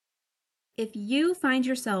If you find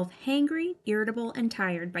yourself hangry, irritable, and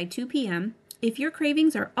tired by 2 p.m., if your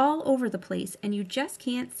cravings are all over the place and you just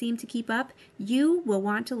can't seem to keep up, you will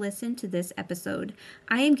want to listen to this episode.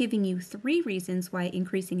 I am giving you 3 reasons why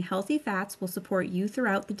increasing healthy fats will support you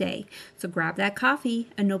throughout the day. So grab that coffee,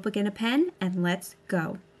 a notebook, and a pen, and let's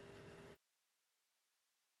go.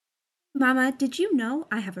 Mama, did you know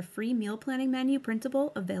I have a free meal planning menu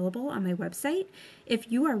printable available on my website?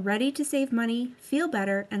 If you are ready to save money, feel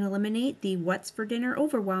better, and eliminate the what's for dinner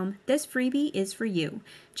overwhelm, this freebie is for you.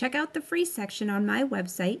 Check out the free section on my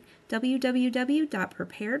website,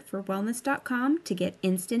 www.preparedforwellness.com, to get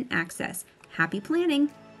instant access. Happy planning!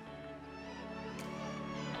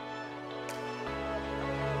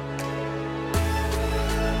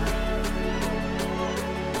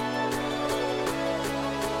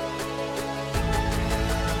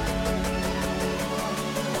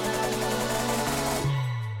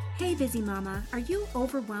 Hey busy mama, are you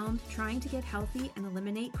overwhelmed trying to get healthy and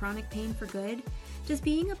eliminate chronic pain for good? Does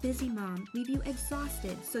being a busy mom leave you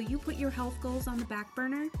exhausted so you put your health goals on the back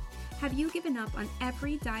burner? Have you given up on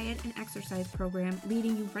every diet and exercise program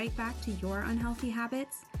leading you right back to your unhealthy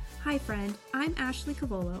habits? Hi friend, I'm Ashley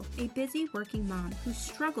Cavolo, a busy working mom who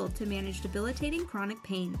struggled to manage debilitating chronic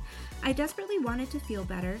pain. I desperately wanted to feel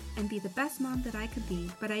better and be the best mom that I could be,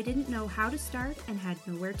 but I didn't know how to start and had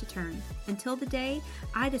nowhere to turn. Until the day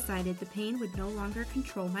I decided the pain would no longer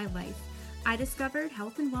control my life. I discovered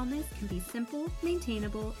health and wellness can be simple,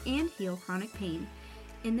 maintainable, and heal chronic pain.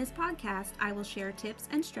 In this podcast, I will share tips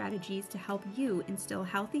and strategies to help you instill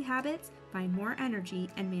healthy habits, find more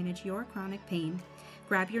energy, and manage your chronic pain.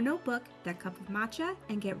 Grab your notebook, that cup of matcha,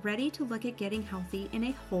 and get ready to look at getting healthy in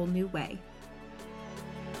a whole new way.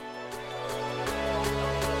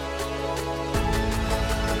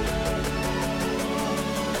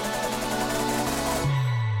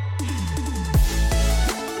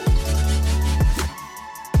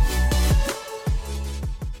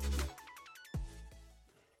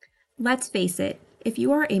 Let's face it, if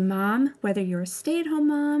you are a mom, whether you're a stay-at-home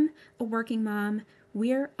mom, a working mom,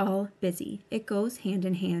 we're all busy. It goes hand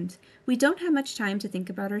in hand. We don't have much time to think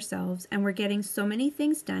about ourselves, and we're getting so many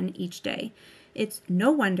things done each day. It's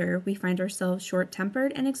no wonder we find ourselves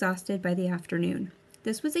short-tempered and exhausted by the afternoon.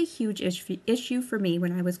 This was a huge issue for me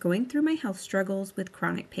when I was going through my health struggles with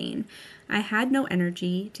chronic pain. I had no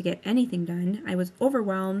energy to get anything done. I was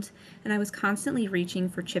overwhelmed, and I was constantly reaching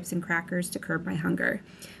for chips and crackers to curb my hunger.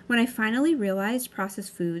 When I finally realized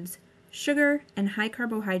processed foods, sugar, and high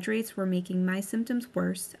carbohydrates were making my symptoms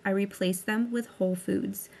worse, I replaced them with whole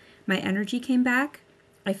foods. My energy came back,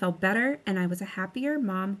 I felt better, and I was a happier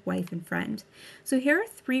mom, wife, and friend. So here are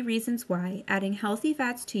 3 reasons why adding healthy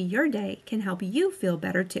fats to your day can help you feel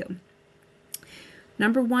better too.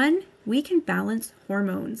 Number 1, we can balance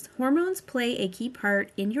hormones. Hormones play a key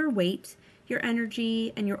part in your weight, your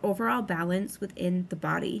energy, and your overall balance within the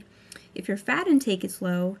body. If your fat intake is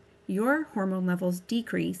low, your hormone levels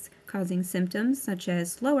decrease, causing symptoms such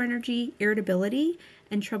as low energy, irritability,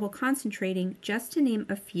 and trouble concentrating, just to name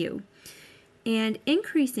a few. And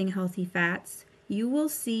increasing healthy fats, you will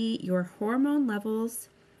see your hormone levels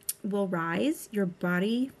will rise, your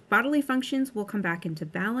bodily functions will come back into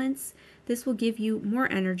balance. This will give you more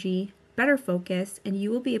energy, better focus, and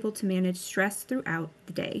you will be able to manage stress throughout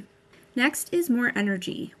the day. Next is more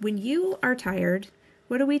energy. When you are tired,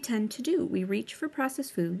 what do we tend to do? We reach for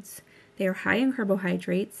processed foods. They are high in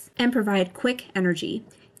carbohydrates and provide quick energy.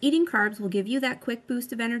 Eating carbs will give you that quick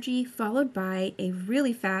boost of energy, followed by a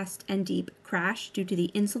really fast and deep crash due to the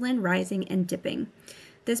insulin rising and dipping.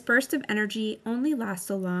 This burst of energy only lasts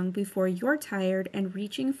so long before you're tired and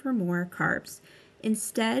reaching for more carbs.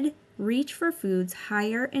 Instead, reach for foods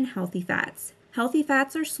higher in healthy fats. Healthy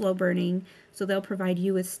fats are slow burning, so they'll provide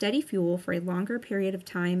you with steady fuel for a longer period of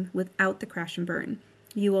time without the crash and burn.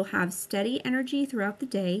 You will have steady energy throughout the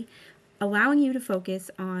day, allowing you to focus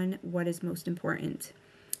on what is most important.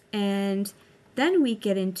 And then we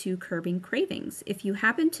get into curbing cravings. If you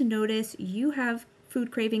happen to notice you have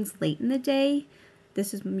food cravings late in the day,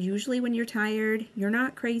 this is usually when you're tired. You're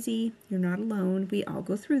not crazy. You're not alone. We all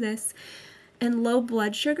go through this. And low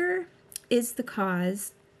blood sugar is the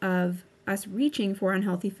cause of us reaching for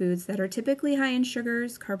unhealthy foods that are typically high in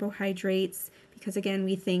sugars, carbohydrates, because again,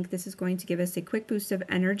 we think this is going to give us a quick boost of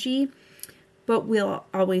energy, but we'll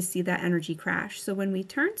always see that energy crash. So when we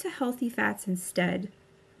turn to healthy fats instead,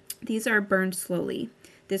 these are burned slowly.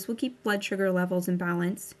 This will keep blood sugar levels in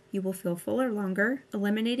balance. You will feel fuller longer,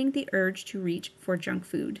 eliminating the urge to reach for junk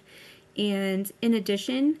food. And in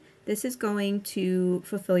addition, this is going to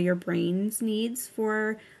fulfill your brain's needs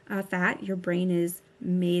for fat. Your brain is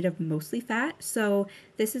made of mostly fat. So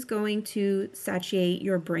this is going to satiate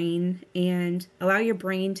your brain and allow your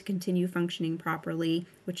brain to continue functioning properly,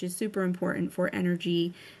 which is super important for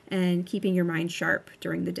energy and keeping your mind sharp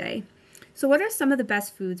during the day. So what are some of the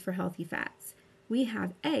best foods for healthy fats? We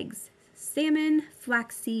have eggs, salmon,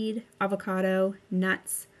 flaxseed, avocado,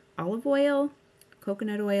 nuts, olive oil,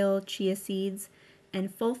 coconut oil, chia seeds,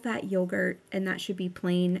 and full-fat yogurt, and that should be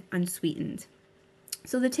plain unsweetened.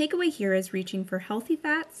 So the takeaway here is reaching for healthy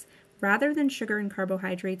fats rather than sugar and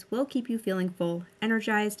carbohydrates will keep you feeling full,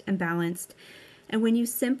 energized, and balanced. And when you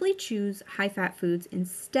simply choose high-fat foods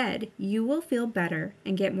instead, you will feel better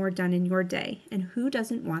and get more done in your day. And who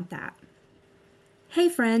doesn't want that? Hey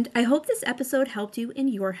friend, I hope this episode helped you in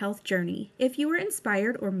your health journey. If you were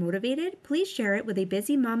inspired or motivated, please share it with a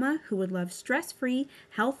busy mama who would love stress-free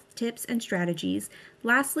health tips and strategies.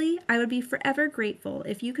 Lastly, I would be forever grateful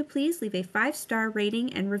if you could please leave a 5-star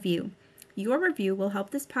rating and review. Your review will help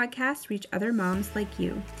this podcast reach other moms like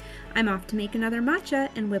you. I'm off to make another matcha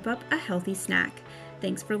and whip up a healthy snack.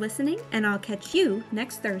 Thanks for listening, and I'll catch you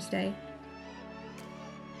next Thursday.